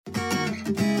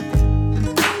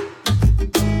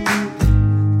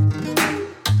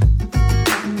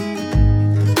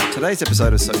Today's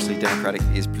episode of Socially Democratic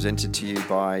is presented to you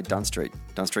by Dunn Street.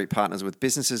 Dunn Street partners with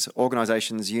businesses,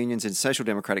 organisations, unions and social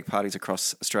democratic parties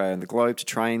across Australia and the globe to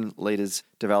train leaders,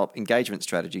 develop engagement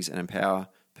strategies and empower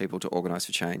people to organise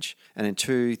for change. And in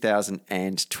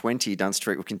 2020, Dunn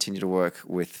Street will continue to work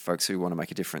with folks who want to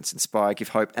make a difference, inspire, give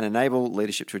hope and enable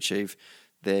leadership to achieve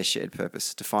their shared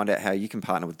purpose. To find out how you can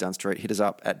partner with Dunn Street, hit us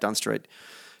up at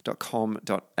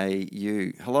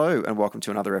dunnstreet.com.au. Hello and welcome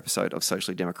to another episode of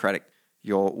Socially Democratic,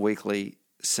 your weekly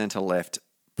centre-left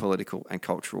political and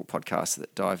cultural podcast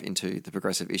that dive into the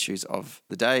progressive issues of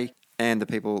the day and the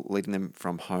people leading them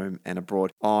from home and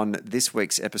abroad. On this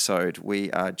week's episode,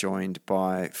 we are joined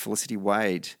by Felicity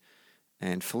Wade.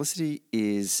 And Felicity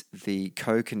is the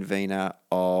co-convener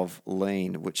of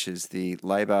LEAN, which is the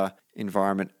Labor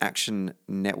Environment Action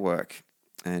Network.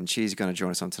 And she's going to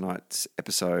join us on tonight's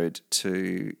episode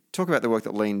to talk about the work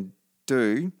that LEAN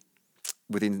do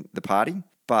within the party,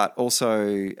 but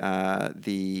also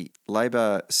the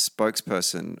Labor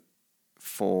spokesperson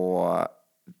for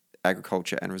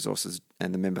Agriculture and Resources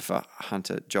and the member for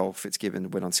Hunter, Joel Fitzgibbon,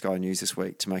 went on Sky News this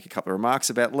week to make a couple of remarks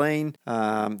about LEAN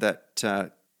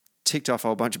that ticked off a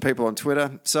whole bunch of people on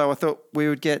Twitter. So I thought we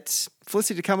would get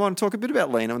Felicity to come on and talk a bit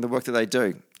about LEAN and the work that they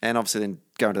do, and obviously then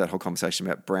go into that whole conversation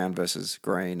about brown versus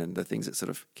green and the things that sort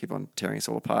of keep on tearing us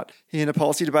all apart in a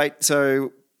policy debate.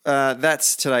 So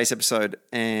that's today's episode,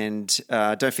 and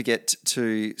don't forget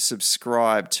to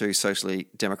subscribe to Socially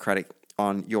Democratic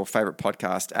on your favourite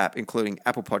podcast app, including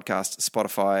Apple Podcast,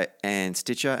 Spotify and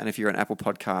Stitcher. And if you're an Apple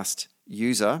Podcast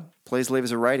user, please leave us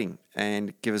a rating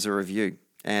and give us a review.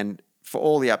 And for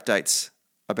all the updates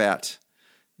about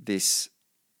this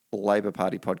Labor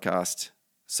Party podcast,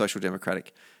 Social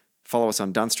Democratic, follow us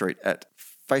on Dunn Street at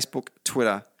Facebook,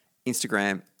 Twitter,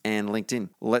 Instagram and LinkedIn.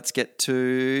 Let's get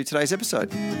to today's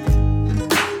episode.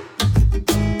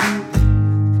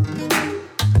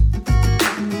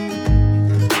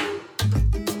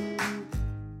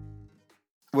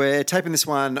 We're taping this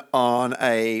one on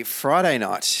a Friday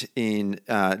night in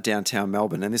downtown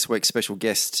Melbourne, and this week's special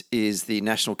guest is the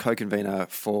national co-convener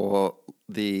for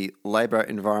the Labor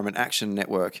Environment Action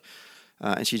Network,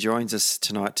 and she joins us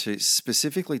tonight to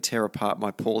specifically tear apart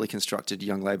my poorly constructed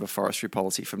Young Labor forestry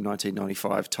policy from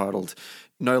 1995 titled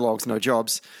No Logs, No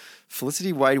Jobs.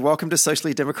 Felicity Wade, welcome to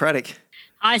Socially Democratic.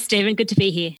 Hi, Stephen. Good to be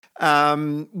here.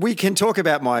 We can talk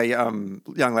about my Young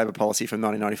Labor policy from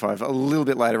 1995 a little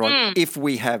bit later on if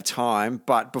we have time.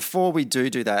 But before we do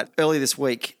that, earlier this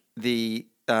week, the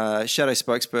shadow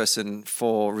spokesperson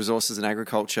for Resources and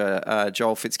Agriculture,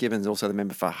 Joel Fitzgibbon, also the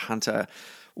member for Hunter,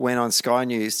 went on Sky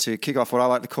News to kick off what I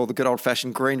like to call the good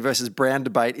old-fashioned green versus brown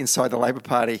debate inside the Labor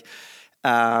Party,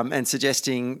 and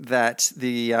suggesting that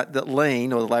that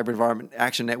LEAN, or the Labor Environment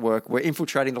Action Network, were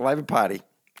infiltrating the Labor Party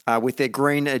with their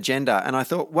green agenda. And I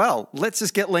thought, well, let's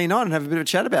just get LEAN on and have a bit of a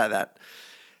chat about that.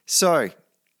 So,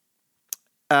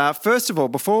 first of all,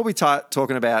 before we start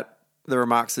talking about the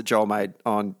remarks that Joel made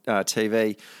on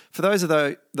TV, for those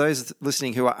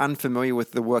listening who are unfamiliar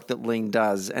with the work that LEAN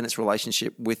does and its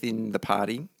relationship within the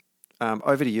party,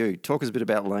 over to you. Talk us a bit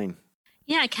about LEAN.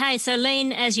 Yeah, okay. So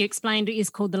LEAN, as you explained, is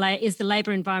the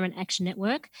Labor Environment Action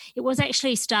Network. It was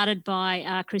actually started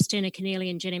by Christina Keneally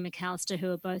and Jenny McAllister,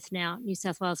 who are both now New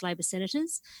South Wales Labor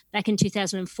senators, back in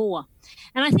 2004.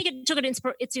 And I think it took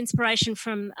its inspiration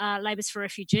from Labours for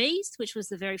Refugees, which was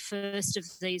the very first of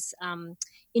these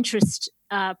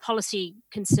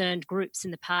policy-concerned groups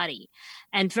in the party,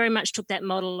 and very much took that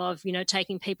model of,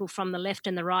 taking people from the left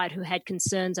and the right who had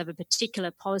concerns over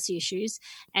particular policy issues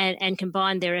and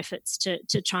combined their efforts to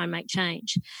try and make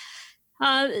change.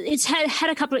 It's had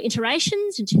a couple of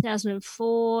iterations. In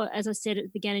 2004, as I said,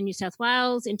 it began in New South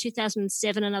Wales. In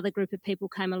 2007, another group of people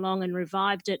came along and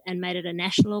revived it and made it a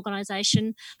national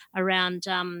organisation around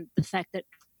the fact that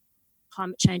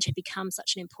climate change had become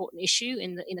such an important issue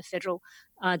in the federal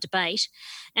debate.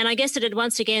 And I guess it had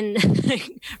once again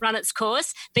run its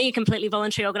course, being a completely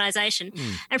voluntary organisation.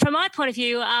 And from my point of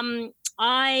view,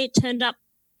 I turned up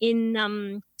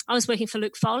I was working for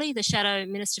Luke Foley, the Shadow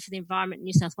Minister for the Environment in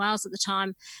New South Wales at the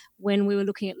time, when we were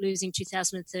looking at losing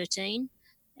 2013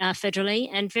 federally,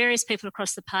 and various people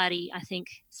across the party, I think,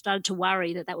 started to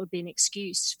worry that would be an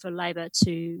excuse for Labor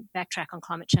to backtrack on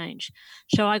climate change.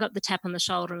 So I got the tap on the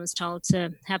shoulder and was told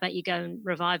to, how about you go and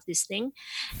revive this thing?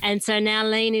 And so now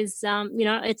LEAN is,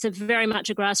 it's a very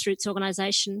much a grassroots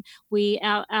organisation. We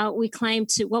claim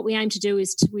to, what we aim to do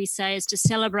is to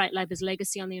celebrate Labor's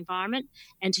legacy on the environment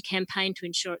and to campaign to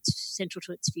ensure it's central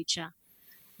to its future.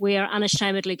 We are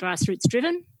unashamedly grassroots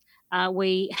driven.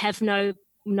 We have no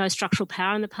structural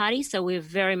power in the party, so we're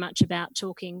very much about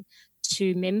talking to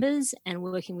to members and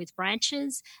working with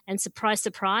branches. And surprise,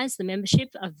 surprise, the membership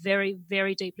are very,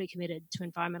 very deeply committed to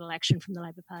environmental action from the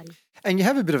Labor Party. And you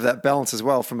have a bit of that balance as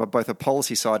well from both a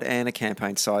policy side and a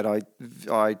campaign side.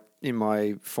 I in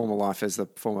my former life as the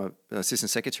former Assistant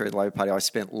Secretary of the Labor Party, I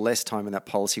spent less time in that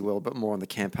policy world, but more on the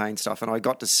campaign stuff. And I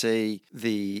got to see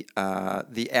the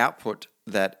output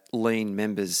that lean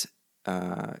members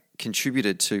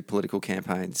contributed to political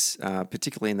campaigns,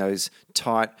 particularly in those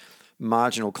tight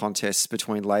marginal contests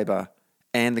between Labor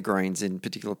and the Greens in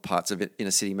particular parts of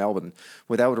inner city Melbourne,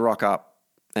 where they would rock up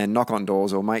and knock on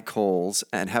doors or make calls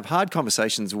and have hard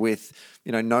conversations with,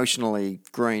 notionally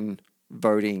Green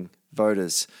voting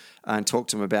voters and talk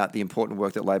to them about the important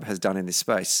work that Labor has done in this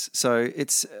space. So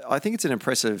I think it's an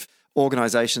impressive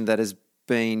organisation that has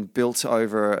been built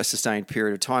over a sustained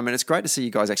period of time, and it's great to see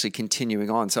you guys actually continuing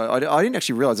on. So I didn't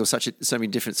actually realise there was so many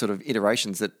different sort of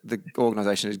iterations that the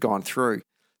organisation has gone through.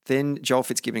 Then Joel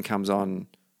Fitzgibbon comes on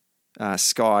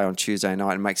Sky on Tuesday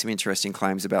night and makes some interesting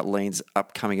claims about Lean's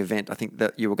upcoming event. I think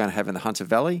that you were going to have in the Hunter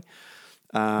Valley,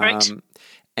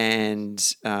 and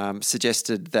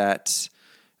suggested that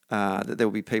there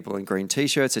will be people in green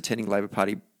T-shirts attending Labor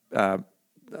Party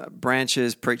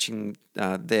branches, preaching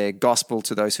their gospel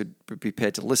to those who'd be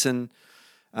prepared to listen.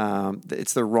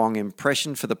 It's the wrong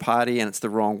impression for the party, and it's the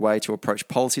wrong way to approach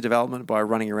policy development by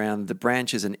running around the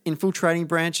branches and infiltrating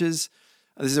branches.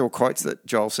 These are all quotes that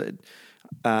Joel said.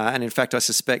 And in fact, I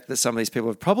suspect that some of these people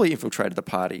have probably infiltrated the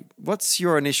party. What was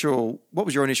your initial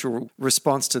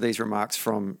response to these remarks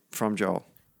from Joel?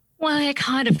 Well, they're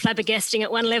kind of flabbergasting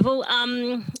at one level.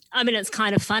 It's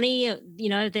kind of funny.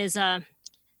 There's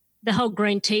the whole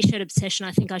green T-shirt obsession.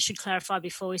 I think I should clarify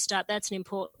before we start. That's an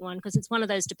important one because it's one of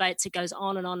those debates that goes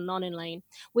on and on and on in Lean.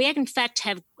 We, in fact,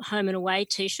 have home and away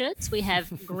T-shirts. We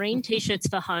have green T-shirts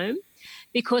for home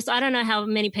because I don't know how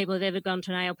many people have ever gone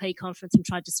to an ALP conference and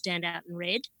tried to stand out in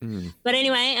red. But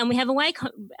anyway, and we have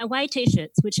away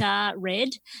T-shirts, which are red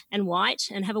and white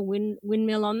and have a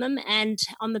windmill on them, and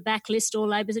on the back list all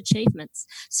Labor's achievements.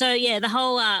 So, yeah, the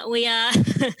whole we are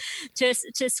to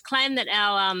claim that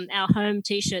our home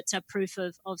T-shirts are proof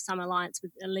of some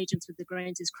allegiance with the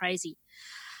Greens is crazy.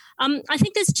 I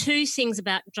think there's two things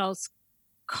about Joel's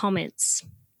comments.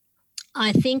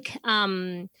 I think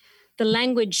the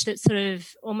language that sort of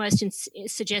almost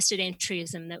suggested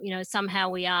entryism, that somehow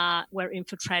we're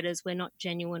infiltrators, we're not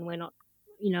genuine, we're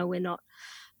not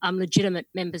legitimate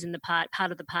members in the part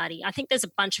of the party. I think there's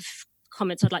a bunch of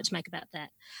comments I'd like to make about that.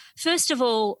 First of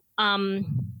all,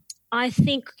 I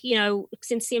think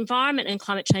since the environment and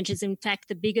climate change is in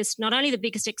fact not only the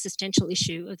biggest existential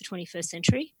issue of the 21st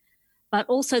century, but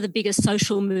also the biggest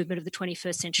social movement of the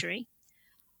 21st century,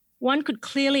 one could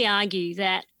clearly argue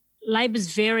that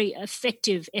Labor's very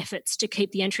effective efforts to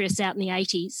keep the entryists out in the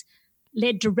 80s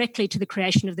led directly to the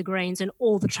creation of the Greens and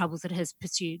all the troubles that has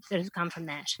come from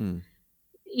that.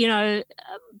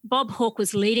 Bob Hawke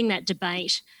was leading that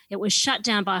debate. It was shut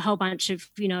down by a whole bunch of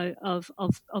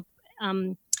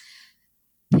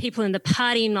people in the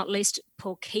party, not least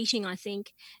Paul Keating, I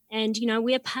think. And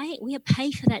we are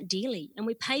paying for that dearly, and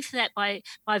we pay for that by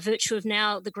virtue of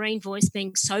now the Green voice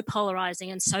being so polarising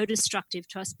and so destructive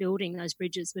to us building those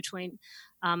bridges between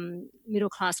middle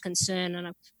class concern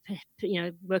and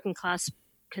working class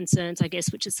concerns, I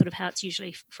guess, which is sort of how it's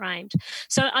usually framed.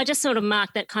 So I just sort of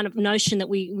mark that kind of notion that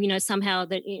we know somehow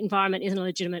that environment isn't a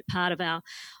legitimate part of our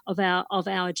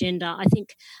agenda. I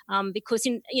think because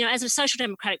as a social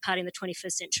democratic party in the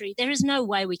 21st century, there is no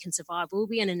way we can survive. We'll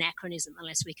be an anachronism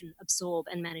unless we can absorb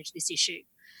and manage this issue.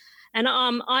 And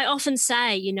I often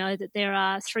say, that there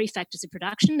are three factors of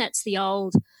production. That's the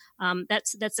old,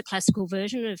 that's the classical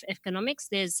version of economics.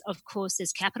 There's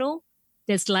capital,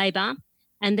 there's labour,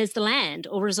 and there's the land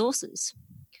or resources.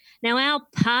 Now,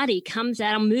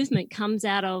 our movement comes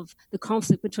out of the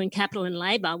conflict between capital and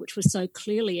labour, which was so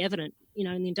clearly evident,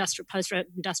 in the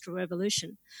post-industrial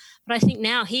revolution. But I think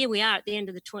now here we are at the end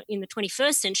of in the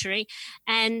 21st century,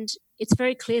 and it's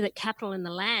very clear that capital and the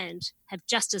land have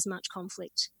just as much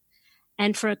conflict.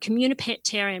 And for a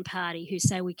communitarian party who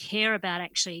say we care about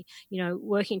actually,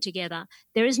 working together,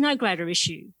 there is no greater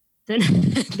issue than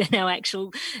our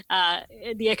actual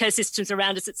the ecosystems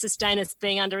around us that sustain us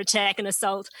being under attack and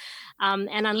assault.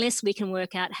 And unless we can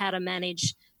work out how to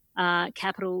manage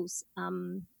capital's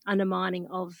undermining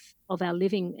of our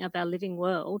living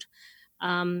world,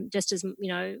 just as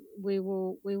we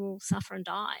will suffer and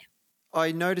die.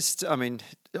 I noticed.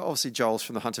 Obviously Joel's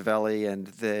from the Hunter Valley, and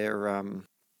they're.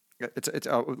 It's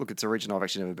a region I've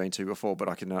actually never been to before, but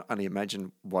I can only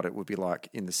imagine what it would be like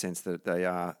in the sense that they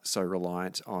are so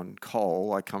reliant on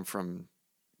coal. I come from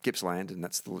Gippsland, and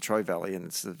that's the Latrobe Valley, and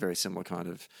it's a very similar kind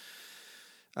of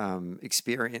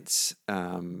experience.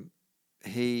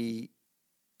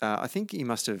 I think he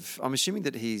must have. I'm assuming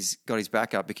that he's got his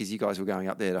back up because you guys were going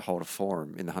up there to hold a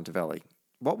forum in the Hunter Valley.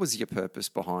 What was your purpose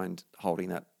behind holding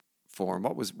that forum?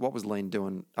 What was Lean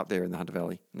doing up there in the Hunter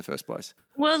Valley in the first place?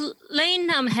 Well, Lean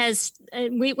has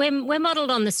we're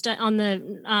modelled on the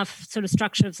sort of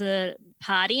structure of the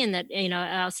party, and that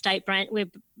our state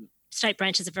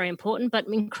branches are very important, but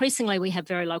increasingly we have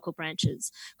very local branches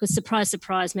because, surprise,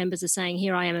 surprise, members are saying,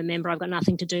 here I am a member, I've got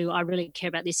nothing to do, I really care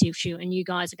about this issue, and you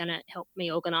guys are going to help me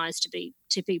organise to be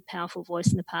a powerful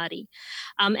voice in the party.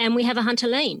 And we have a Hunter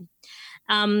Lean.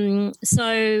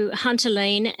 So Hunter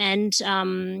Lean, and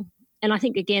I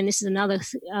think, again, this is another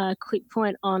quick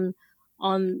point on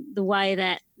the way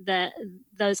that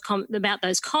about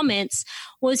those comments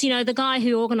was, the guy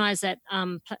who organised that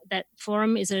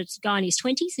forum is a guy in his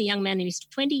 20s, a young man in his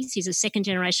 20s. He's a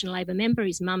second-generation Labor member.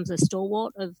 His mum's a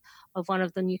stalwart of one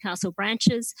of the Newcastle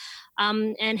branches,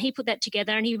 and he put that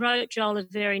together. And he wrote Joel a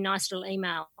very nice little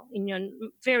email,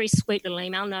 very sweet little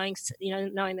email, knowing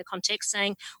the context,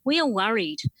 saying we are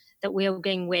worried that we are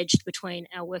getting wedged between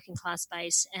our working class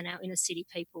base and our inner city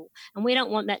people, and we don't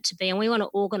want that to be, and we want to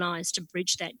organise to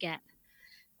bridge that gap.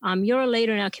 You're a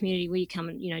leader in our community. Will you come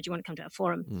and, do you want to come to our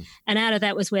forum? Mm. And out of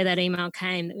that was where that email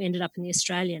came that ended up in the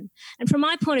Australian. And from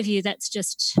my point of view, that's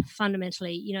just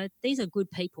fundamentally, these are good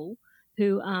people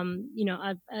who, are,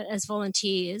 as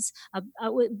volunteers,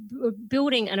 we're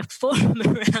building a forum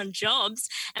around jobs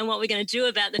and what we're going to do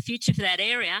about the future for that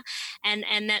area.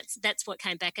 And that's what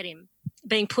came back at him,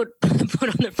 being put on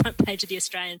the front page of the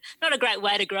Australian. Not a great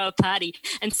way to grow a party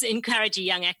and encourage your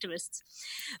young activists.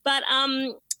 But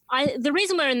the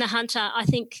reason we're in the Hunter, I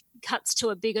think, cuts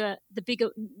to the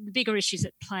bigger issues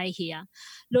at play here.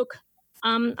 Look,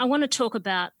 I want to talk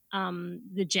about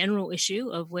the general issue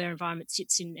of where environment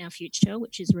sits in our future,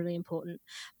 which is really important,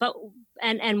 but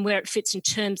and where it fits in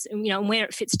terms, and where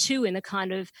it fits too in the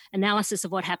kind of analysis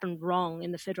of what happened wrong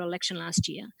in the federal election last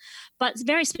year. But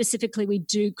very specifically, we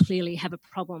do clearly have a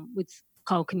problem with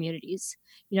coal communities.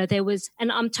 There was,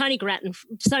 and Tony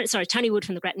Wood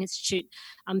from the Grattan Institute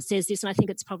says this, and I think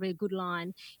it's probably a good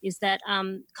line, is that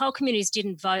coal communities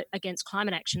didn't vote against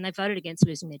climate action, they voted against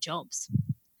losing their jobs.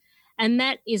 And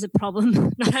that is a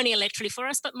problem, not only electorally for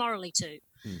us, but morally too,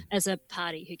 as a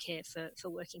party who care for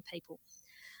working people.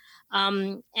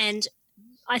 And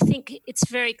I think it's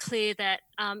very clear that,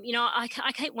 I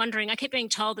keep wondering, I keep being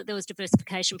told that there was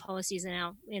diversification policies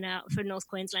for North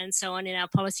Queensland and so on in our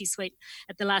policy suite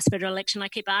at the last federal election. I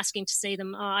keep asking to see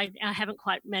them. I haven't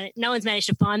quite no one's managed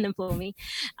to find them for me.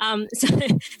 So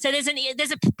there's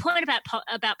a point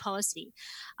about policy.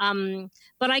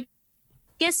 But I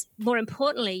guess more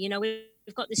importantly,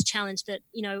 we've got this challenge that,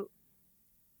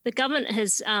 the government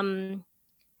has,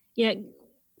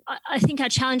 I think our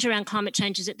challenge around climate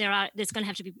change is that there's going to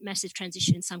have to be massive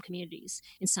transition in some communities,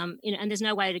 and there's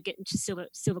no way to get into silver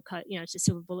coat, to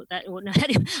silver bullet that. Or no,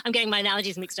 I'm getting my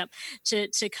analogies mixed up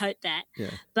to coat that. Yeah.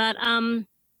 But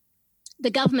the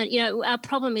government, our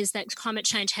problem is that climate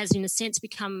change has, in a sense,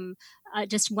 become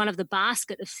just one of the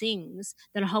basket of things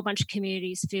that a whole bunch of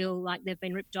communities feel like they've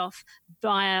been ripped off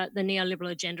via the neoliberal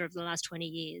agenda of the last 20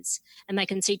 years. And they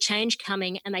can see change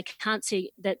coming, and they can't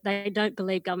see that, they don't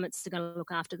believe governments are going to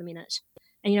look after them in it.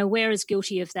 And, we're as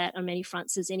guilty of that on many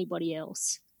fronts as anybody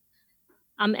else.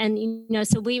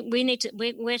 So we need to,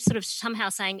 we're sort of somehow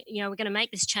saying, we're going to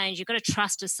make this change. You've got to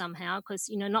trust us somehow, because,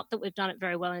 not that we've done it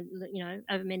very well,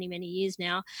 over many, many years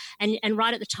now. And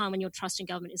right at the time when your trust in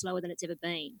government is lower than it's ever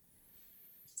been.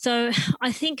 So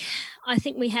I think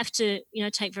we have to,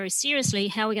 take very seriously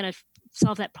how we're going to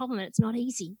solve that problem, and it's not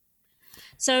easy.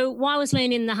 So why was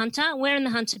Lean in the Hunter? We're in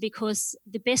the Hunter because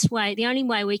the only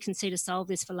way we can see to solve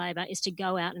this for Labor is to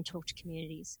go out and talk to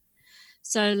communities.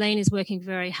 So Lean is working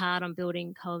very hard on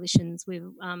building coalitions, with,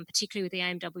 particularly with the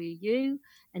AMWU,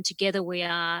 and together we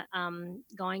are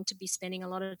going to be spending a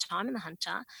lot of time in the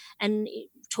Hunter and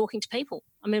talking to people.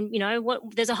 I mean,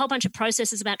 there's a whole bunch of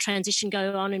processes about transition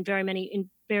go on in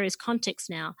various contexts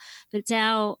now, but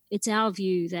it's our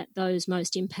view that those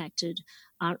most impacted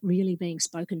aren't really being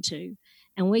spoken to,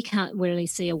 and we can't really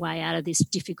see a way out of this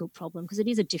difficult problem, because it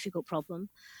is a difficult problem.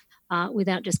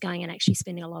 Without just going and actually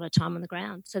spending a lot of time on the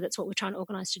ground. So that's what we're trying to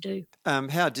organise to do. I'm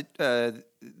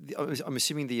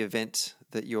assuming the event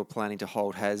that you're planning to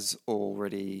hold has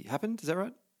already happened. Is that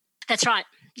right? That's right.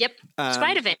 Yep. It's a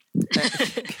great event.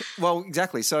 Well,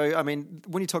 exactly. So, I mean,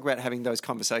 when you talk about having those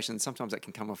conversations, sometimes that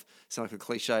can come off sound like a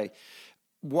cliche.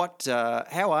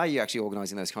 How are you actually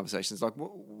organising those conversations? Like,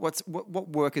 what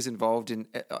work is involved in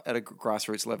at a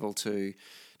grassroots level to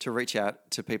reach out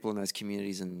to people in those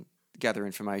communities and gather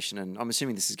information, and I'm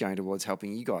assuming this is going towards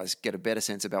helping you guys get a better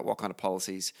sense about what kind of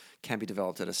policies can be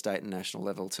developed at a state and national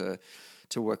level to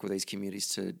work with these communities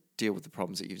to deal with the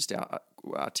problems that you just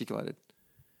articulated.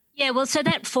 Yeah, well, so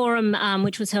that forum,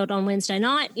 which was held on Wednesday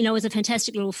night, was a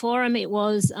fantastic little forum. It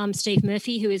was Steve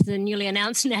Murphy, who is the newly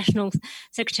announced National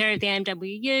Secretary of the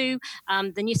AMWU,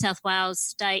 the New South Wales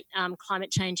State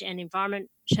Climate Change and Environment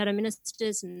Shadow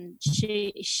Ministers, and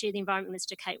she, the Environment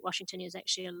Minister, Kate Washington, is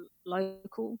actually a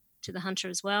local to the Hunter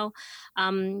as well.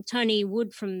 Tony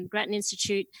Wood from Grattan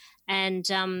Institute, and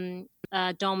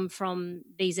Dom from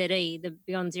BZE, the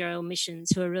Beyond Zero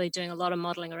Emissions, who are really doing a lot of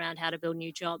modelling around how to build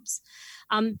new jobs.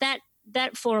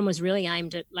 That forum was really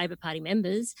aimed at Labor Party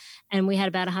members, and we had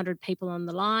about 100 people on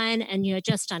the line, and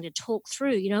just starting to talk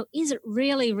through, is it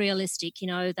really realistic,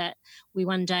 that we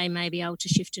one day may be able to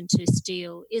shift into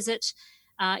steel? Is it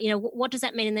what does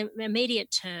that mean in the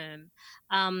immediate term?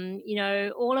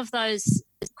 All of those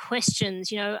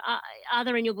questions, are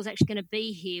the renewables actually going to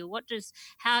be here? What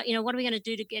are we going to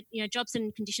do to get, jobs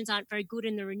and conditions aren't very good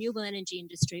in the renewable energy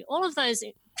industry? All of those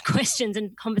questions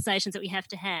and conversations that we have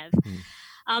to have.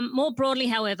 More broadly,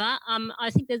 however, I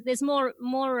think there's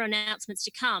more announcements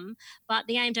to come, but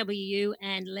the AMWU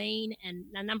and LEAN and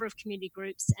a number of community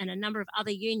groups and a number of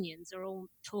other unions are all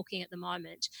talking at the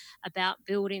moment about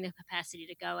building the capacity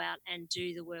to go out and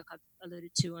do the work I've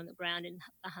alluded to on the ground in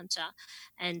the Hunter,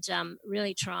 and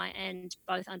really try and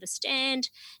both understand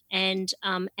and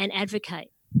advocate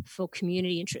for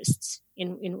community interests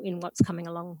in what's coming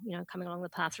along the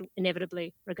path,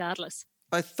 inevitably, regardless.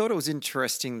 I thought it was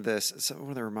interesting, one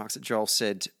of the remarks that Joel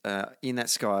said in that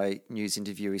Sky News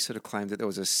interview. He sort of claimed that there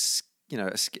was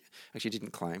actually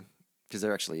didn't claim, because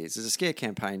there actually is. There's a scare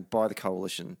campaign by the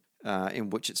Coalition in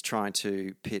which it's trying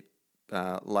to pit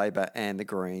Labor and the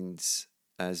Greens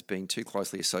as being too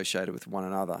closely associated with one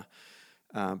another.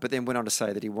 But then went on to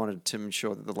say that he wanted to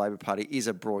ensure that the Labor Party is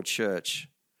a broad church.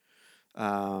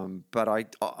 But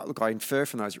I infer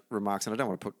from those remarks, and I don't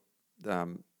want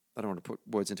to put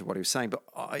words into what he was saying, but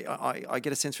I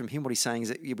get a sense from him what he's saying is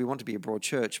that we want to be a broad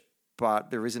church,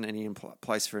 but there isn't any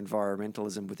place for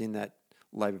environmentalism within that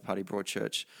Labor Party broad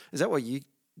church. Is that what you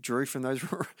drew from those?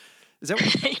 Is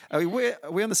that are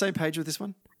we on the same page with this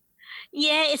one?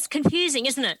 Yeah, it's confusing,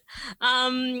 isn't it?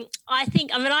 I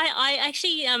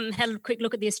actually had a quick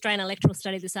look at the Australian electoral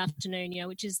study this afternoon,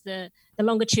 which is the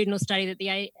longitudinal study that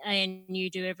the ANU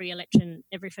do every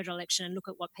federal election, and look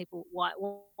at why people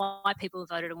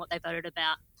voted and what they voted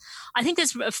about. I think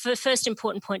there's a first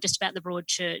important point just about the broad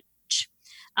church.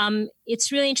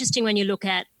 It's really interesting when you look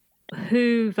at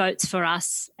who votes for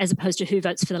us as opposed to who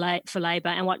votes for Labor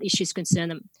and what issues concern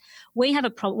them. We have a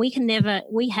problem. We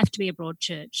have to be a broad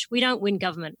church. We don't win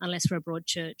government unless we're a broad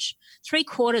church.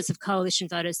 3/4 of Coalition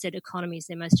voters said economy is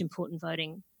their most important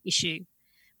voting issue.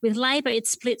 With Labor, it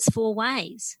splits 4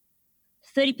 ways.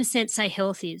 30% say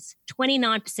health is,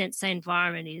 29% say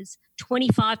environment is,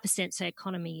 25% say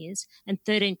economy is, and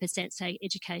 13% say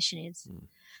education is.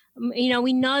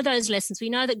 We know those lessons. We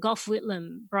know that Gough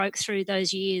Whitlam broke through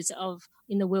those years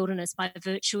in the wilderness by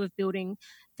virtue of building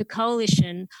the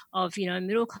coalition of,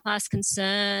 middle class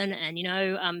concern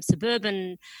and,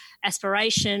 suburban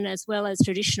aspiration, as well as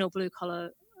traditional blue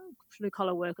collar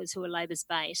workers who are Labor's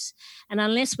base. And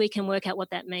unless we can work out what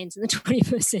that means in the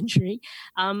 21st century,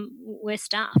 we're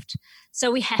stuffed. So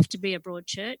we have to be a broad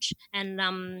church, and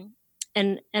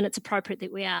it's appropriate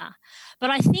that we are.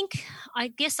 But I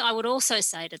guess I would also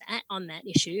say to that, on that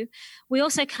issue, we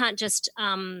also can't just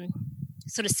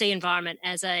sort of see environment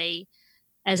as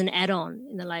an add-on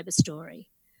in the Labor story.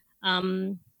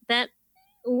 That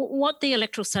what the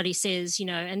electoral study says,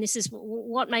 and this is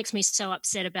what makes me so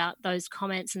upset about those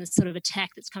comments and the sort of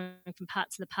attack that's coming from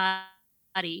parts of the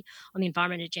party on the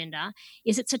environment agenda,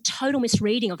 is it's a total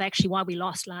misreading of actually why we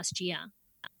lost last year.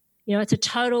 It's a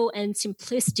total and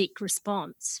simplistic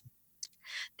response.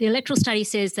 The electoral study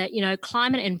says that,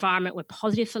 climate and environment were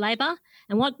positive for Labor,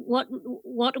 and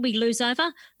what did we lose over?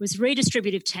 It was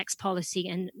redistributive tax policy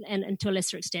and to a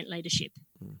lesser extent leadership.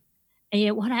 And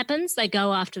yet what happens? They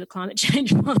go after the climate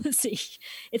change policy.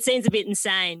 It seems a bit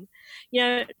insane.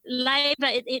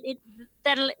 Labor,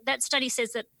 that study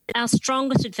says that our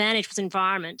strongest advantage was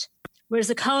environment, whereas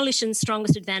the coalition's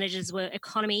strongest advantages were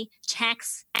economy,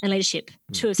 tax, and leadership,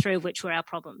 2 or 3 of which were our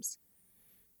problems.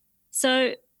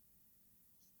 So,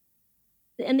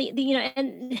 and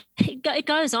and it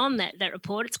goes on, that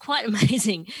report. It's quite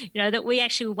amazing, that we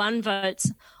actually won votes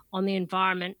on the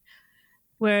environment,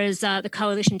 whereas the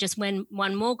coalition just won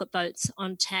more votes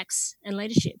on tax and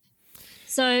leadership.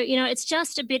 So, it's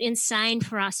just a bit insane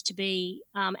for us to be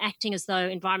acting as though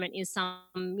environment is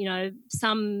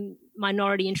some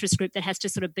minority interest group that has to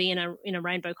sort of be in a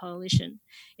rainbow coalition.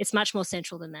 It's much more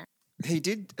central than that. He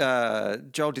did.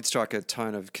 Joel did strike a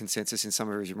tone of consensus in some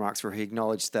of his remarks where he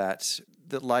acknowledged that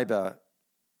Labor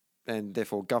and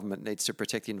therefore government needs to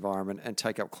protect the environment and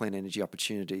take up clean energy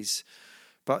opportunities,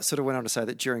 but sort of went on to say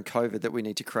that during COVID that we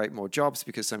need to create more jobs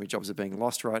because so many jobs are being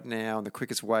lost right now, and the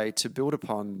quickest way to build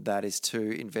upon that is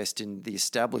to invest in the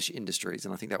established industries,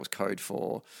 and I think that was code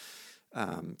for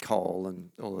coal and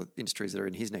all the industries that are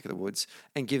in his neck of the woods,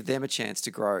 and give them a chance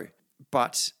to grow.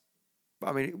 But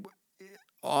I mean,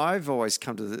 I've always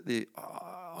come to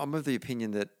I'm of the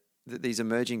opinion that these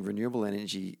emerging renewable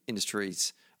energy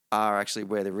industries are actually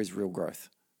where there is real growth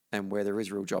and where there is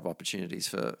real job opportunities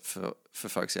for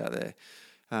folks out there.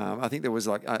 I think there was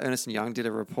Ernst & Young did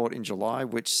a report in July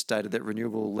which stated that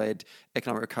renewable-led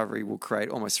economic recovery will create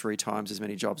almost 3 times as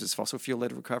many jobs as fossil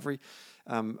fuel-led recovery.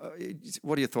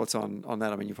 What are your thoughts on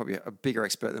that? I mean, you're probably a bigger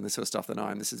expert than this sort of stuff than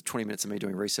I am. This is 20 minutes of me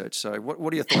doing research. So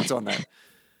what are your thoughts on that?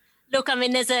 Look, I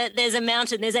mean, there's a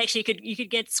mountain. There's actually you could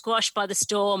get squashed by the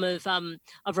storm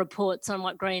of reports on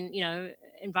what green,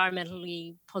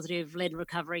 environmentally positive led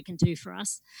recovery can do for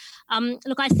us.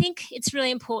 Look, I think it's really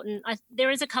important.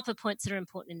 There is a couple of points that are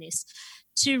important in this.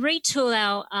 To retool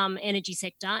our energy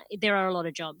sector, there are a lot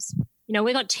of jobs.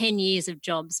 We've got 10 years of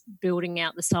jobs building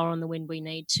out the solar and the wind we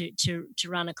need to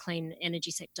run a clean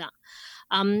energy sector.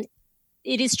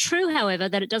 It is true, however,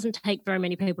 that it doesn't take very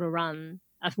many people to run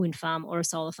a wind farm or a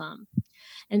solar farm.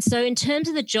 And so in terms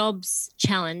of the jobs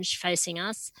challenge facing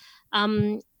us,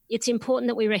 it's important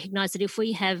that we recognise that if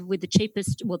we have with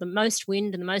the most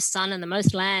wind and the most sun and the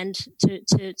most land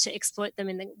to exploit them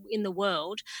in the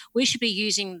world, we should be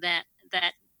using that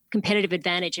competitive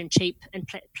advantage and cheap and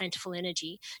plentiful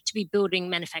energy to be building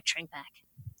manufacturing back.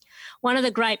 One of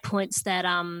the great points that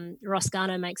Ross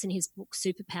Garnaut makes in his book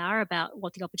Superpower about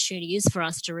what the opportunity is for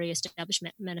us to re-establish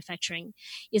manufacturing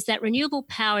is that renewable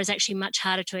power is actually much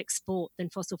harder to export than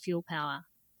fossil fuel power.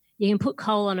 You can put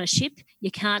coal on a ship,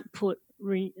 you can't put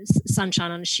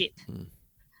sunshine on a ship.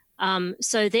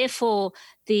 So therefore,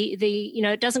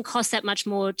 it doesn't cost that much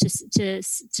more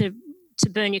to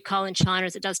burn your coal in China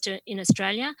as it does in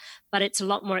Australia, but it's a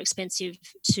lot more expensive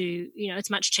it's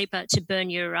much cheaper to burn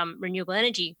your renewable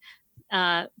energy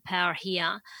power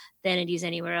here than it is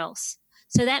anywhere else.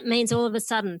 So that means all of a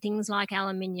sudden things like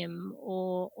aluminium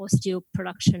or steel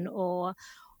production or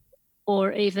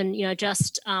even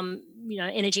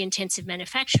energy intensive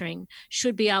manufacturing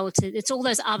should be able to. It's all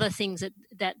those other things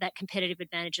that competitive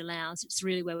advantage allows. It's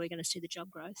really where we're going to see the job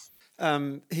growth.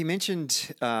 He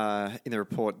mentioned in the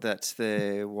report that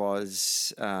there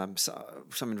was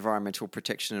some environmental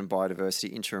protection and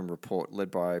biodiversity interim report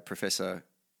led by Professor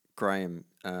Graham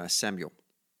Samuel,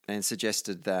 and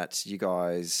suggested that you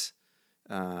guys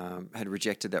had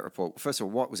rejected that report. First of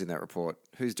all, what was in that report?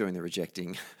 Who's doing the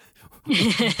rejecting?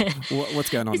 What's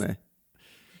going on there?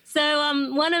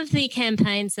 So one of the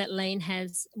campaigns that Lean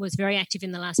was very active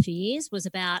in the last few years was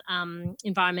about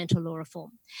environmental law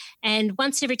reform. And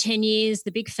once every 10 years,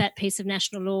 the big fat piece of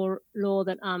national law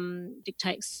that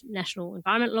dictates national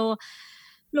environment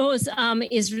laws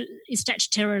is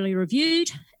statutorily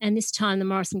reviewed. And this time the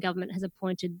Morrison government has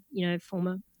appointed,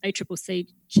 former ACCC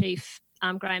chief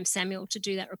Graham Samuel to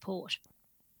do that report.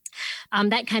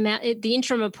 That came out. The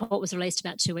interim report was released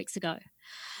about 2 weeks ago.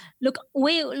 Look,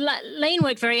 Lean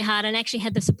worked very hard and actually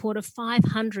had the support of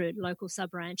 500 local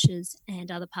sub-branches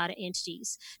and other party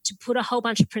entities to put a whole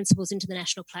bunch of principles into the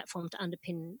national platform to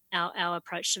underpin our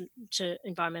approach to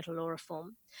environmental law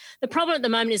reform. The problem at the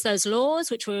moment is those laws,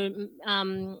 which were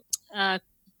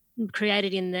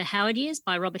created in the Howard years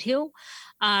by Robert Hill,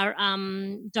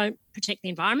 don't protect the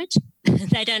environment.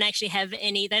 They don't actually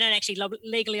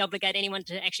legally obligate anyone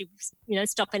to actually,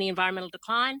 stop any environmental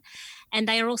decline. And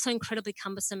they are also incredibly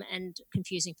cumbersome and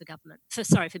confusing for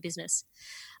business.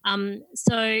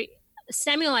 So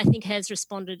Samuel, I think, has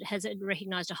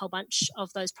recognised a whole bunch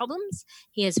of those problems.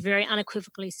 He has very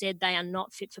unequivocally said they are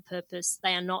not fit for purpose.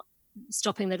 They are not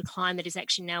stopping the decline that is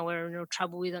actually now we're in real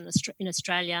trouble with in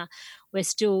Australia. We're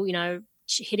still,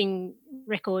 hitting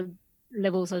record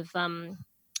levels of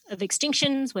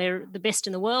extinctions. We're the best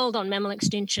in the world on mammal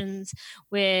extinctions.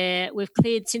 We've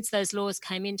cleared, since those laws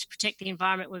came in to protect the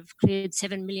environment, we've cleared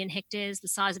 7 million hectares, the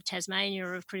size of Tasmania,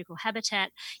 of critical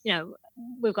habitat.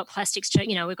 We've got plastics.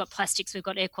 We've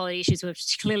got air quality issues. We've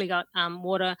clearly got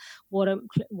water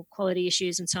quality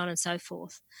issues, and so on and so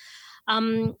forth.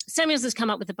 Samuels has come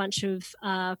up with a bunch of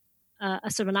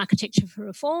a sort of an architecture for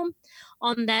reform.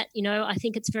 On that, I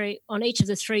think it's on each of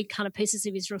the 3 kind of pieces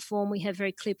of his reform, we have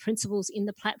very clear principles in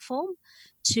the platform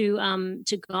to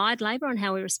guide Labor on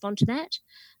how we respond to that.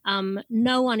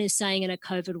 No one is saying in a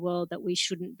COVID world that we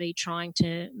shouldn't be trying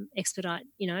to expedite,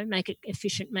 make it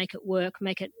efficient, make it work,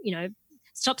 make it,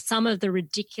 stop some of the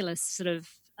ridiculous sort of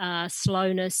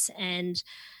slowness and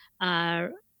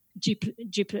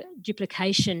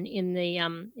duplication in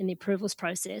the approvals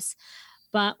process.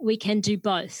 But we can do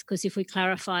both, because if we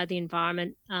clarify the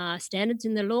environment standards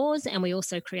in the laws and we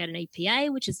also create an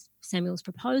EPA, which is Samuel's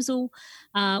proposal,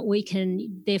 we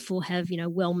can therefore have,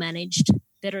 well-managed,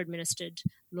 better administered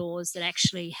laws that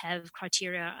actually have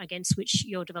criteria against which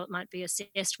your development might be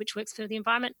assessed, which works for the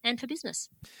environment and for business.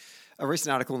 A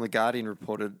recent article in The Guardian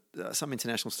reported some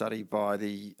international study by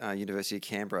the University of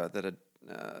Canberra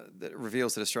that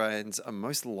reveals that Australians are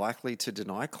most likely to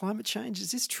deny climate change.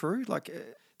 Is this true?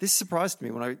 This surprised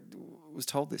me when I was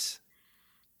told this.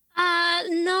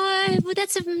 No, well,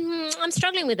 I'm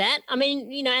struggling with that. I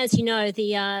mean, as you know,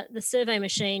 the survey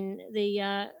machine,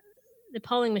 the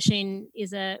polling machine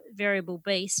is a variable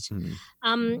beast.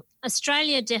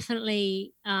 Australia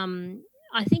definitely,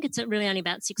 I think it's really only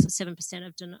about 6 or 7%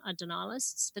 of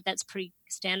denialists, but that's pretty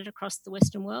standard across the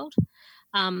Western world.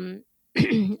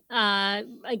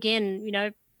 Again,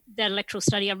 that electoral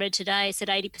study I read today said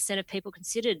 80% of people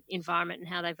considered environment and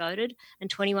how they voted, and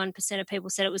 21% of people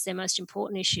said it was their most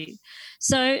important issue.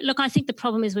 So, look, I think the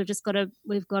problem is we've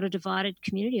got a divided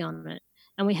community on it,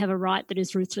 and we have a right that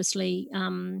is ruthlessly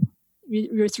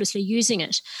using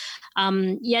it.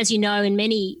 As you know, in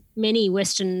many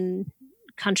Western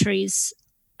countries,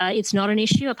 it's not an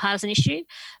issue, a partisan issue,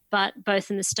 but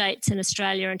both in the States and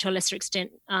Australia, and to a lesser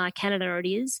extent, Canada, it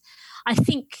is. I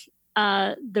think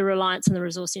the reliance on the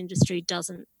resource industry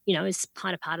is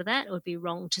kind of part of that. It would be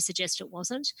wrong to suggest it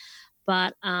wasn't.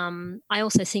 But I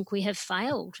also think we have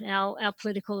failed. Our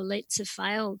political elites have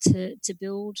failed to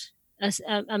build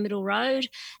a middle road.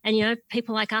 And,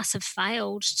 people like us have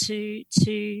failed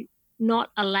to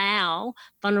not allow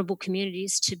vulnerable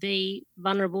communities to be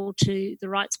vulnerable to the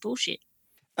right's bullshit.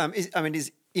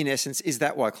 In essence, is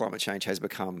that why climate change has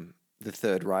become the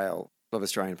third rail of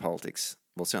Australian politics?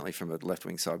 Well, certainly from a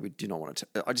left-wing side, we do not want to.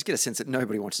 I just get a sense that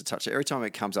nobody wants to touch it. Every time it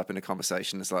comes up in a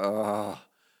conversation, it's like, I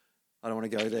don't want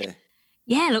to go there.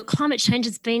 Yeah, look, climate change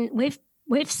has been, we've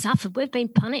suffered, we've been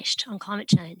punished on climate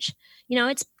change.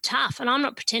 It's tough, and I'm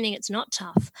not pretending it's not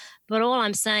tough, but all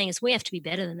I'm saying is we have to be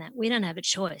better than that. We don't have a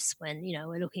choice when,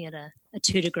 we're looking at a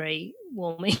 2-degree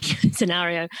warming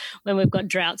scenario, when we've got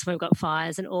droughts, when we've got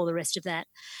fires and all the rest of that.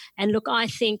 And look, I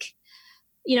think,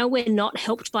 we're not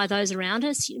helped by those around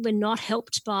us. We're not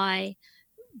helped by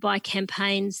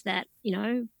campaigns that,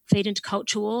 feed into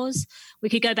culture wars. We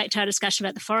could go back to our discussion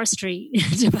about the forestry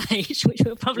debate, which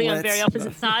we're probably on very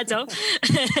opposite sides of.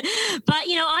 But,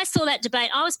 I saw that debate.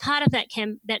 I was part of that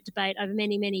debate over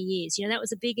many, many years. That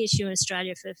was a big issue in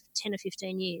Australia for 10 or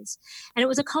 15 years. And it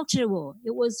was a culture war.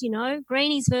 It was,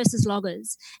 greenies versus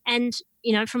loggers. And,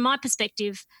 from my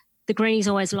perspective, the greenies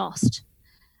always lost.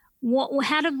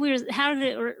 How did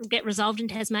it get resolved in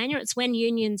Tasmania? It's when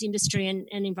unions, industry and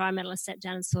environmentalists sat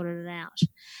down and sorted it out.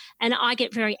 And I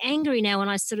get very angry now when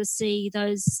I sort of see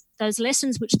those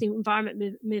lessons which the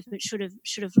environment movement should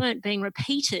have learnt being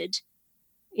repeated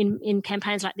in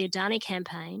campaigns like the Adani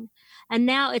campaign. And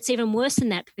now it's even worse than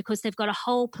that, because they've got a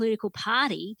whole political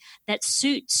party that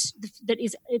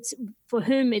it's for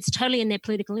whom it's totally in their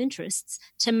political interests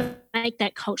to make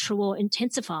that cultural war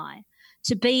intensify,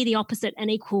 to be the opposite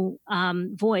and equal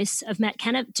voice of Matt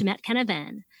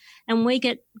Canavan. And we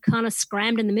get kind of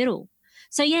scrammed in the middle.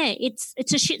 So, yeah, it's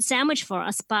a shit sandwich for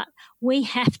us, but we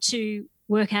have to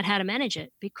work out how to manage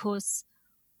it, because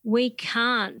we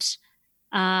can't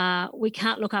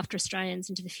look after Australians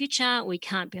into the future. We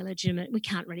can't be legitimate. We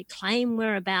can't really claim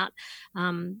we're about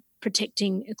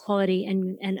protecting equality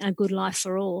and a good life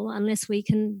for all unless we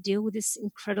can deal with this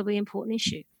incredibly important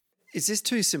issue. Is this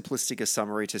too simplistic a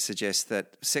summary to suggest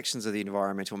that sections of the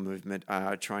environmental movement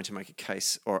are trying to make a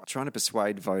case or trying to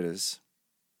persuade voters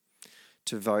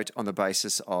to vote on the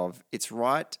basis of it's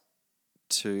right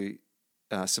to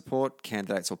support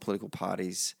candidates or political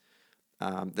parties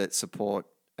that support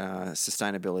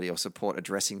sustainability or support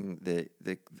addressing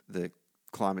the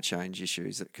climate change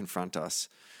issues that confront us,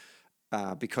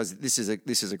 because this is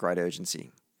a great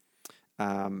urgency,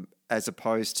 as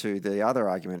opposed to the other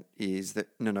argument is that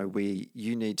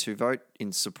you need to vote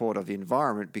in support of the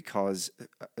environment because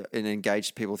it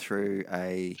engaged people through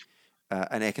an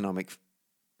economic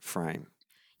frame.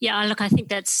 Yeah, look, I think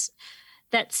that's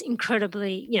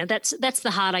incredibly, that's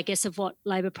the heart, I guess, of what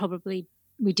Labor probably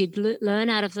we did learn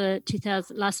out of the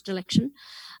 2000 last election.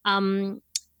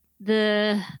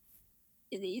 The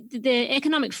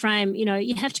economic frame,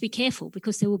 you have to be careful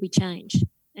because there will be change.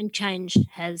 and change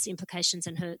has implications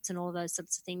and hurts and all those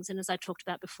sorts of things. And as I talked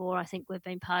about before, I think we've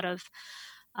been part of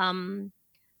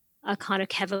a kind of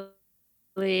cavalier,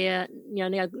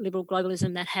 neoliberal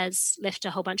globalism that has left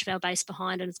a whole bunch of our base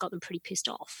behind, and it's got them pretty pissed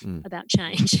off about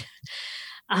change.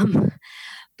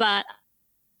 But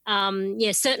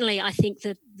certainly I think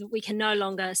that we can no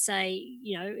longer say,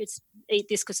 it's eat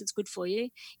this because it's good for you.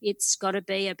 It's got to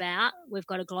be about, we've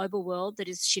got a global world that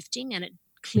is shifting, and it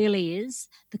clearly is.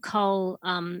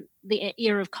 The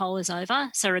era of coal is over.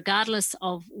 So regardless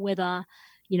of whether,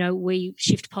 we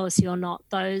shift policy or not,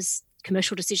 those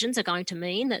commercial decisions are going to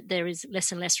mean that there is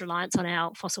less and less reliance on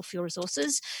our fossil fuel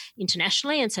resources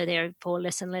internationally, and so therefore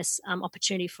less and less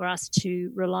opportunity for us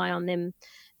to rely on them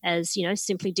as,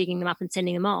 simply digging them up and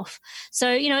sending them off.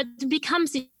 So, it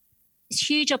becomes this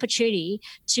huge opportunity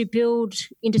to build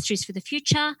industries for the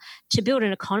future, to build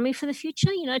an economy for the future,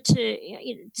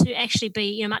 to actually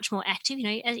be, much more active.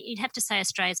 You'd have to say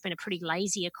Australia's been a pretty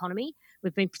lazy economy.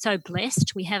 We've been so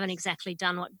blessed. We haven't exactly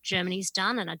done what Germany's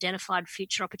done and identified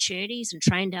future opportunities and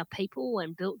trained our people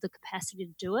and built the capacity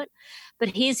to do it. But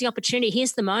here's the opportunity,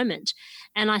 here's the moment.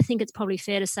 And I think it's probably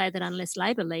fair to say that unless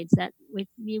Labor leads that,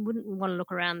 you wouldn't want to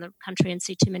look around the country and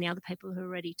see too many other people who are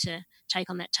ready to take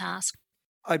on that task.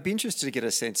 I'd be interested to get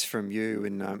a sense from you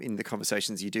in the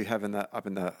conversations you do have up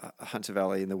in the Hunter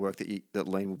Valley and the work that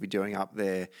Lean will be doing up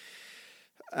there.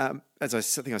 As I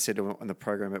think I said on the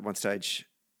program at one stage,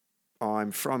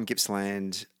 I'm from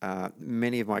Gippsland.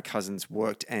 Many of my cousins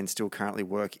worked and still currently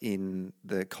work in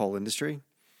the coal industry.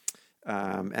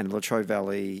 And Latrobe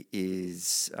Valley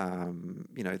is,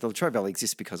 the Latrobe Valley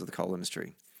exists because of the coal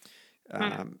industry.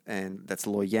 And that's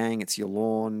Loy Yang, it's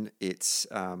Yallourn, it's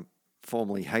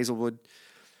formerly Hazelwood.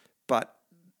 But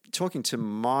talking to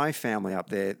my family up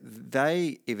there,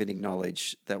 they even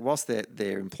acknowledge that whilst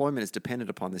their employment is dependent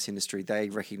upon this industry, they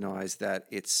recognise that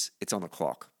it's on the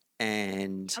clock.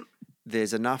 And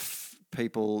there's enough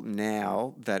people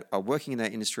now that are working in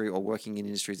that industry or working in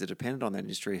industries that are dependent on that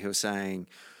industry who are saying,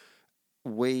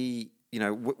 we're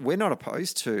not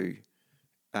opposed to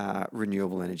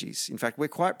renewable energies. In fact, we're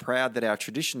quite proud that the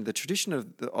tradition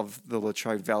of the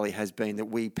Latrobe Valley has been that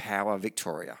we power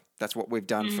Victoria. That's what we've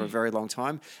done for a very long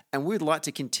time. And we'd like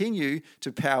to continue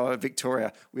to power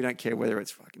Victoria. We don't care whether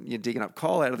it's you're digging up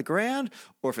coal out of the ground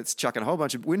or if it's chucking a whole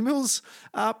bunch of windmills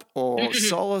up or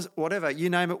solar, whatever,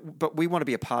 you name it. But we want to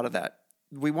be a part of that.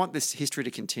 We want this history to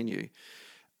continue.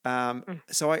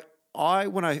 So I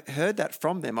when I heard that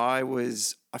from them, I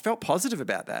felt positive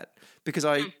about that because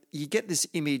you get this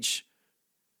image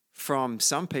from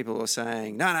some people who are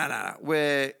saying, no,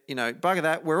 we're, bugger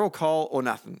that, we're all coal or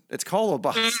nothing. It's coal or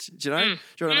bust, do you know?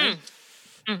 Do you know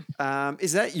what I mean?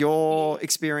 Is that your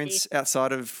experience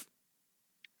outside of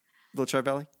the Latrobe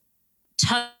Valley?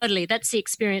 Totally, that's the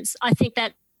experience. I think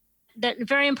that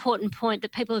very important point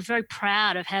that people are very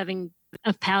proud of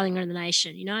powering the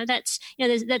nation. That's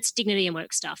dignity and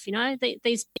work stuff.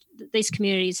 These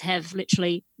communities have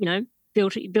literally,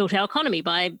 built our economy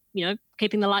by,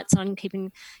 keeping the lights on,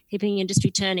 keeping the industry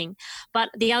turning. But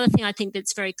the other thing I think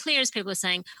that's very clear is people are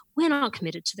saying, we're not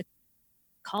committed to the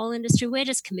coal industry, we're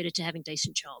just committed to having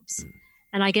decent jobs.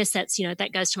 And I guess that's,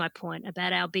 that goes to my point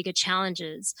about our bigger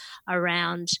challenges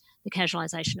around the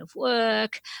casualisation of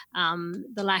work,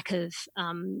 the lack of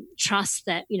trust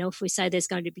that, if we say there's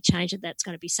going to be change, that's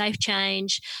going to be safe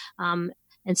change,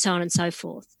 and so on and so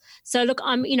forth. So look,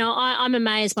 I'm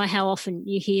amazed by how often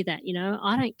you hear that.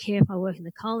 I don't care if I work in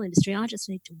the coal industry. I just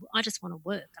want to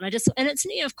work, and it's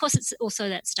of course it's also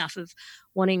that stuff of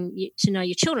wanting to know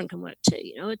your children can work too.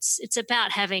 It's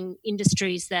about having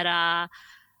industries that are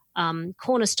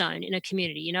cornerstone in a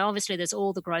community. Obviously there's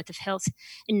all the growth of health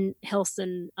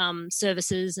and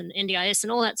services and NDIS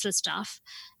and all that sort of stuff.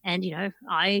 And,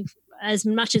 I, as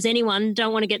much as anyone,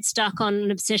 don't want to get stuck on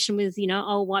an obsession with,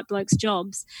 old white blokes'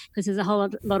 jobs, because there's a whole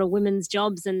lot of women's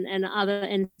jobs and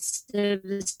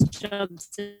service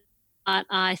jobs. But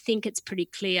I think it's pretty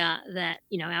clear that,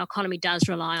 our economy does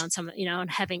rely on on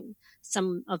having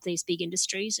some of these big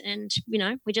industries. And,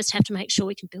 we just have to make sure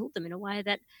we can build them in a way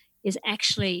that is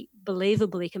actually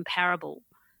believably comparable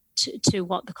to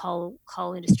what the coal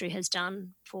industry has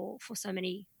done for so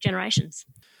many generations.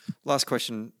 Last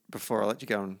question before I let you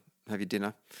go and have your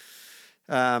dinner.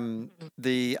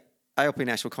 The ALP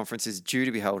National Conference is due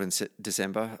to be held in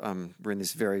December. We're in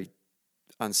this very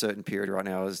uncertain period right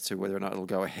now as to whether or not it'll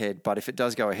go ahead. But if it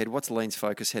does go ahead, what's Lean's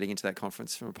focus heading into that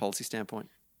conference from a policy standpoint?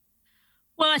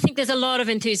 Well, I think there's a lot of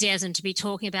enthusiasm to be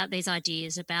talking about these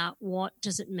ideas about what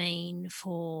does it mean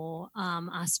for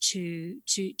us to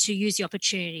use the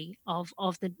opportunity of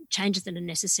the changes that are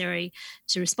necessary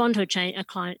to respond to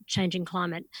a changing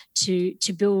climate, to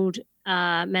build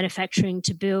manufacturing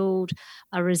to build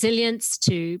a resilience,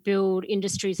 to build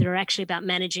industries that are actually about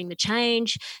managing the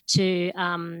change,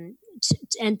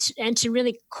 and to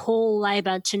really call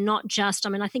Labor to not just,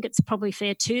 I think it's probably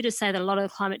fair too to say that a lot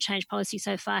of climate change policy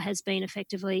so far has been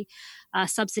effectively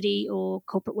subsidy or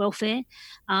corporate welfare,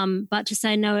 but to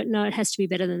say no, it has to be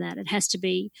better than that. It has to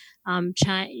be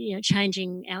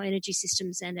changing our energy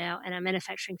systems and our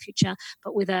manufacturing future,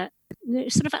 but with a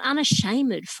sort of an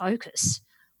unashamed focus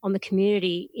on the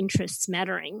community interests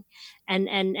mattering,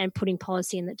 and putting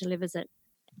policy in that delivers it.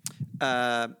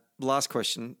 Last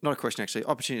question, not a question actually,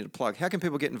 opportunity to plug. How can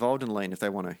people get involved in Lean if they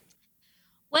want to?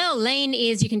 Well, Lean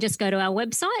is, you can just go to our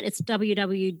website. It's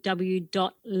www.lean.net.au.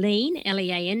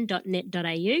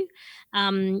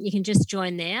 You can just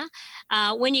join there.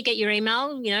 When you get your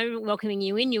email, welcoming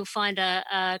you in, you'll find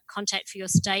a contact for your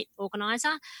state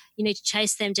organiser. You need to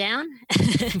chase them down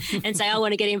and say, I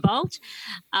want to get involved.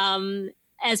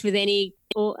 As with any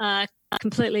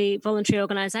completely voluntary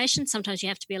organisation, sometimes you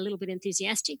have to be a little bit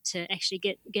enthusiastic to actually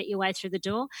get your way through the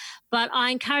door. But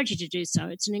I encourage you to do so.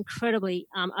 It's an incredibly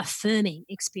affirming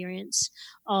experience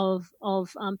of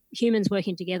humans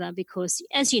working together, because,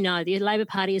 as you know, the Labor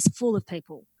Party is full of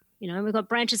people. We've got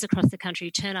branches across the country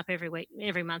who turn up every week,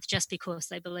 every month, just because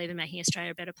they believe in making Australia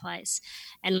a better place.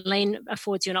 And Lean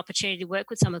affords you an opportunity to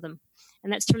work with some of them.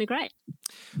 And that's truly great.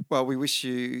 Well, we wish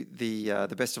you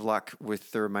the best of luck with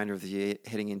the remainder of the year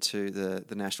heading into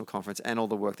the national conference, and all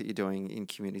the work that you're doing in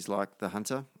communities like the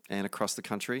Hunter and across the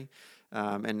country.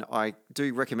 And I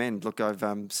do recommend, look, I've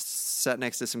sat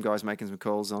next to some guys making some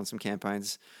calls on some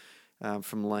campaigns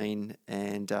from Lean,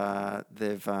 and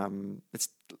they've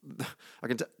I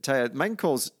can tell you, making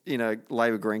calls in a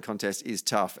Labor Green contest is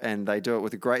tough, and they do it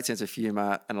with a great sense of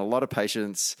humour and a lot of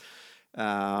patience.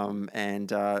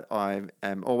 And I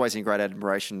am always in great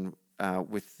admiration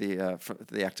with the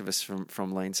activists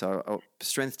from Lean. So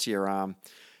strength to your arm.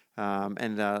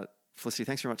 And Felicity,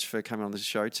 thanks very much for coming on the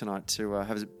show tonight to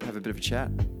have a bit of a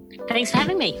chat. Thanks for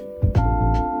having me.